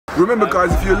Remember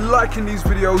guys, if you're liking these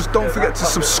videos, don't forget to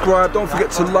subscribe, don't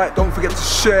forget to like, don't forget to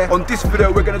share. On this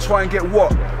video, we're gonna try and get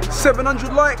what?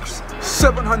 700 likes?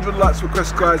 700 likes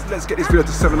request, guys. Let's get this video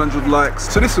to 700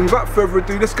 likes. So listen, without further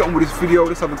ado, let's get on with this video.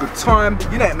 Let's have a good time.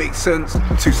 You know it makes sense.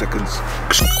 2 seconds.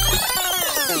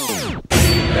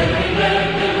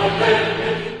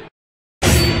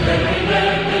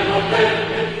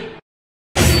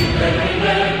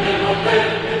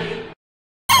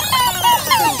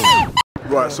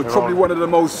 Right, so probably one of the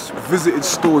most visited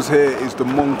stores here is the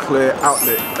Moncler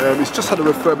outlet. It's just had a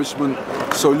refurbishment,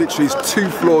 so literally it's 2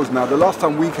 floors now. The last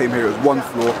time we came here it was 1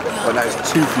 floor, but now it's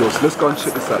 2 floors. So let's go and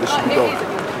check this out. This should be dope.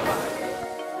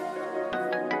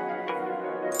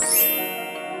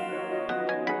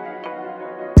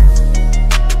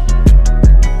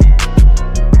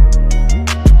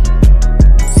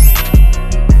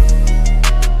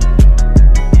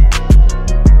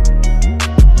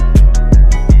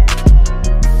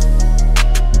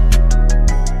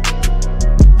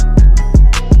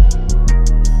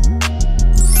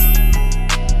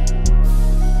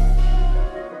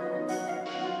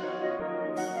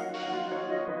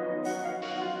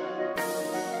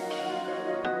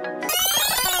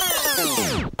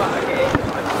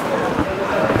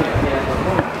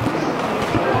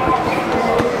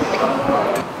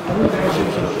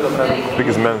 I think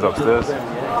it's men's upstairs.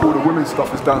 All the women's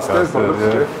stuff is downstairs. Yeah.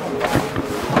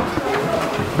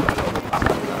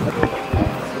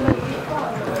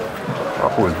 I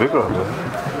thought it was bigger.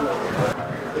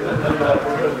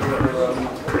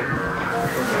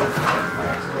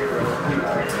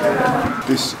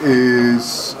 This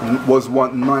was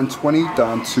 920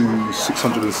 down to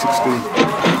 660.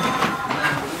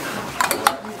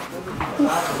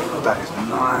 That is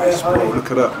nice, bro.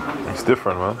 Look at that. It's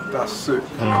different, man. That's sick.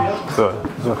 So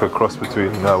it's like a cross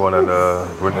between that one and the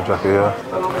winter jacket here.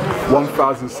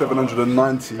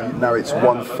 1,790. Now it's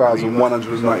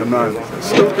 1,199.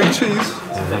 Still big cheese.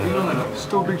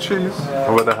 Still big cheese.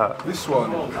 What about the hat? This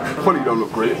one probably don't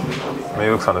look great. I mean,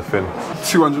 it looks kind of thin.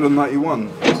 291.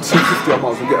 250. I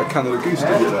might as well get a can of the Goose to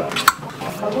get that.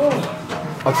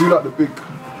 I do like the big.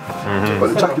 But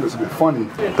the jacket looks a bit funny.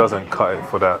 It doesn't cut it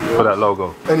for that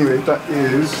logo. Anyway, that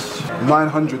is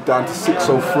 900 down to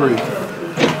 603.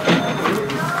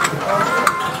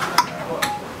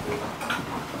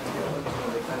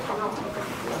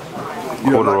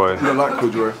 Corduroy. You don't like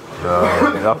corduroy?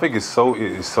 No, I think it's so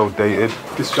dated.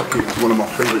 This jacket is one of my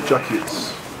favourite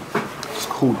jackets. It's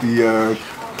called the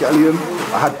Galleon.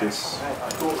 I had this.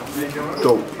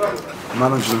 Dope.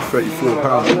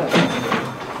 £934.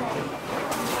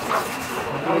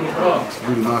 It's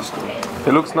really nice though.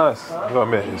 It looks nice. I gotta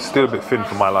admit, it's still a bit thin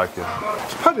for my liking.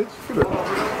 It's padded, feel it.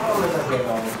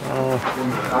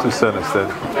 To a certain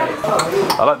extent.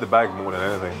 I like the bag more than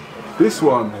anything. This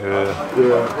one? Yeah.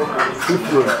 Yeah.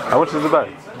 Different. How much is the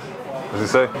bag? Does it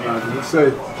say? Does it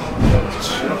say?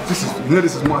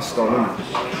 This is my style, isn't it?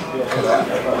 Look at that.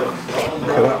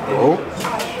 Look at that, bro.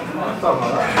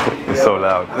 It's so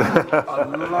loud. I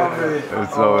love it.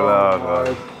 It's so loud,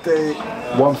 man.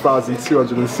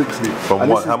 1,260. From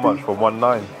what? How much? From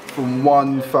 1.9? From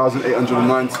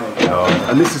 1,890. Oh.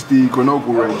 And this is the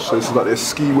Grenoble range, so this is like their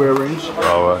ski wear range.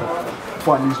 Oh, right. I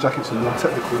find these jackets are more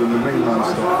technical than the mainline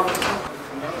stuff.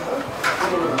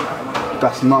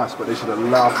 That's nice, but they should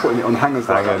allow putting it on hangers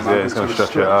like that. Yeah, it's going to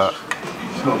stretch it out.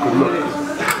 It's not a good look.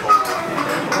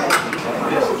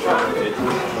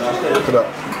 Look at that.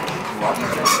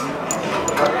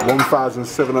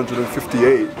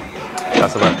 1,758.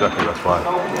 That's a nice jacket, that's fine.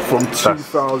 From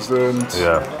 2,000,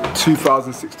 yeah.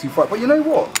 2,065. But you know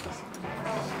what?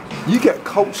 You get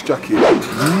Coach jacket,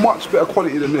 much better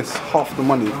quality than this, half the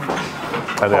money.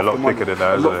 And they're a lot thicker than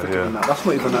that, isn't it? Yeah. That's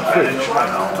not even that thick.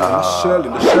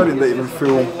 The shirling they even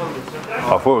feel.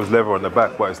 I thought it was leather on the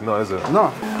back, but it's not, is it?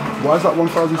 No. Why is that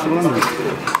 1,700?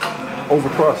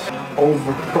 Overpriced.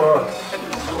 Overpriced.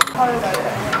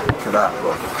 Look at that,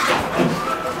 bro.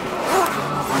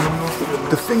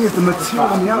 The thing is, the material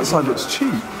on the outside looks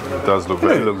cheap. It does look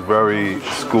very, it looks very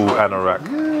school anorak.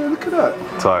 Yeah, look at that.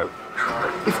 Type.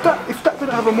 If that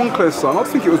didn't have a Moncler sign, I'd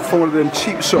think it was from one of them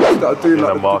cheap shops that are doing in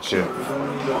like the market.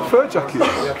 Fur jackets.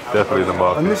 Definitely the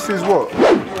market. And this is what?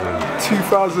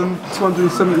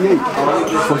 2,278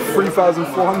 from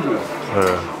 3,400.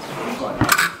 Yeah.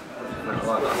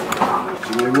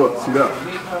 You know what? See that?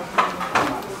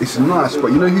 It's nice,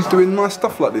 but you know who's doing nice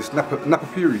stuff like this? Napa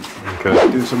Puri. Okay.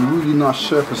 Doing some really nice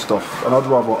Sherpa stuff, and I'd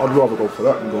rather go for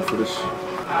that than go for this.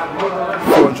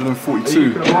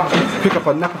 442. Pick up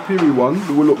a Napa Puri one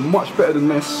that will look much better than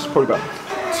this. Probably about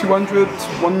 200,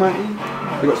 190.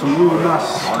 They got some really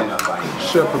nice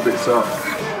Sherpa bits out.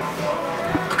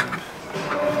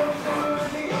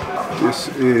 This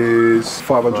is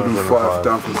 505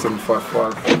 down from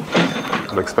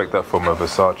 755. I'd expect that from a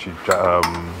Versace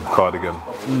cardigan,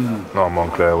 not a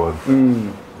Moncler one.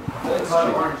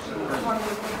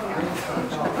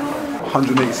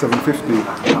 187.50.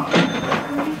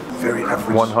 Very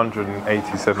average.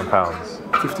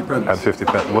 £187. 50 pence. And 50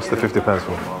 pence. What's the 50 pence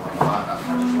for?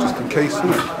 Just in case, isn't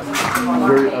it?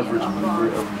 Very average, man.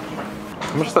 Very average.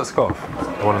 How much is that scarf?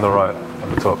 The one on the right, at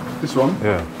the top. This one?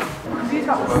 Yeah.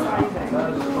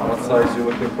 What size are you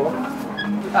looking for?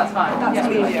 That's fine. That's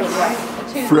medium, right?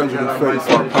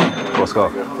 £335 For a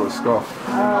scarf? for a scarf.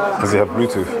 Does it have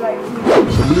Bluetooth?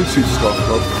 It's a Bluetooth scarf,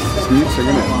 bro. It's muting,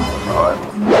 isn't it? Alright,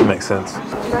 that makes sense. Do you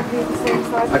reckon it's the same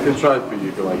size? I can try it for you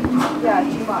if you like. Yeah, do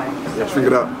you mind? Let's figure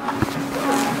it out. A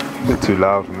bit too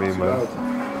loud for me, man.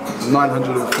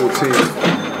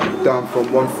 914 down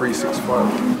from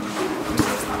 1365.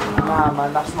 Nah,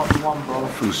 man, that's not the one, bro.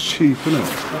 Feels cheap, isn't it?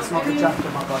 That's not the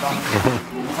jacket, my brother.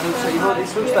 And also, you know,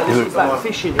 this looks like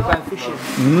fishing. You're going fishing.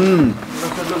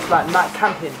 It looks like night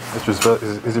camping. It's is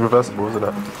it reversible, isn't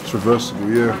it? It's reversible,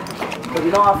 yeah. But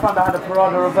you know, I found I had a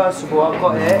Prada reversible. I've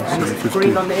got it, and it's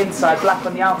green on the inside, black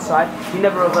on the outside. You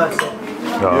never reverse it.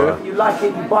 No. You like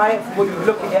it, you buy it for what you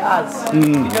look at it as.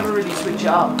 You never really switch it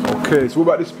up. Okay, so what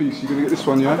about this piece? You gonna get this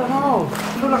one, I yeah? don't know.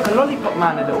 You look like a lollipop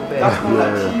man a little bit.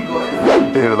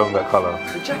 Yeah, along that colour.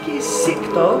 The jacket is sick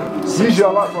though. Usually I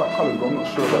like bright colours, but I'm not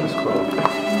sure about this colour.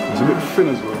 It's a bit thin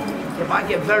as well. Yeah, but I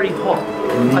get very hot.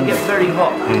 I get very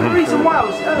hot. The reason why I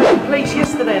was at a place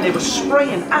yesterday and they were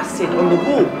spraying acid on the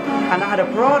wall, and I had a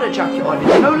Prada jacket on.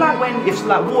 You know, like when if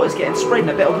like water's getting sprayed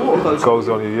and a bit of water goes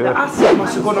on you, yeah. The acid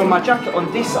must have gone on my jacket on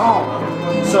this arm.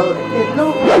 So I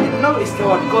didn't notice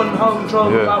till I'd gone home,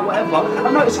 drove about whatever.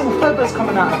 I noticed all feathers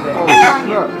coming out of it.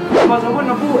 Otherwise I wouldn't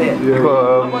have bought it. You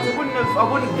got, I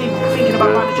wouldn't be thinking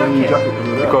about buying the jacket.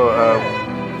 you got,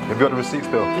 have you got the receipt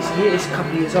still? This year is a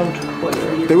couple of years old.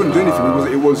 They wouldn't do anything,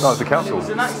 it was... No, it's the council.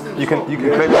 You can claim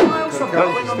it. I also No,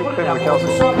 you can still claim it with the council.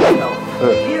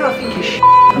 Here I think it's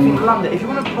I think London, if you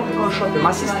want to properly go shopping,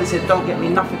 my sister said don't get me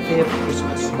nothing for here for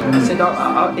Christmas. I said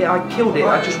I killed it,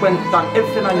 I just went and done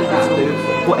everything I needed to do,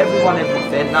 bought everyone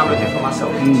everything, now I'm looking for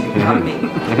myself. You know what I mean?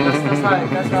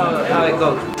 That's how it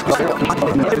goes.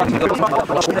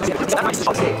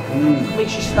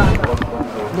 Makes you stand up.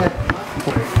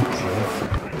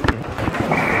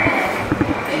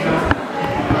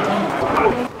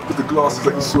 With the glasses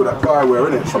that you saw that guy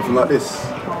wearing it, something like this.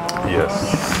 Yes.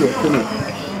 Sick, isn't it?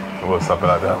 Or something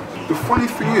like that. The funny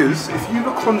thing is, if you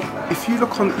look on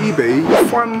eBay, you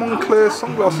find Moncler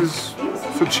sunglasses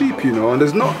for cheap, you know, and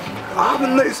there's not. I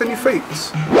haven't noticed any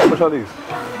fakes. How much are these?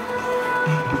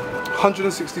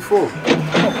 164.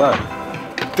 Not bad.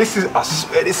 This is, I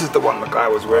swear, this is the one the guy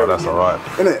was wearing. Oh, that's alright.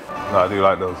 Isn't it? No, I do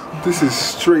like those. This is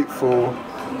straight for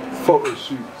photo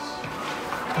shoots.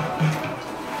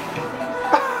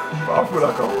 I feel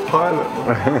like a pilot.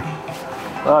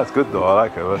 Oh, it's good though, I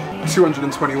like it. But...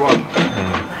 221.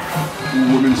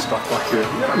 Women's stuff back here.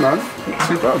 Yeah, man. Not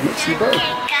too bad, not too bad.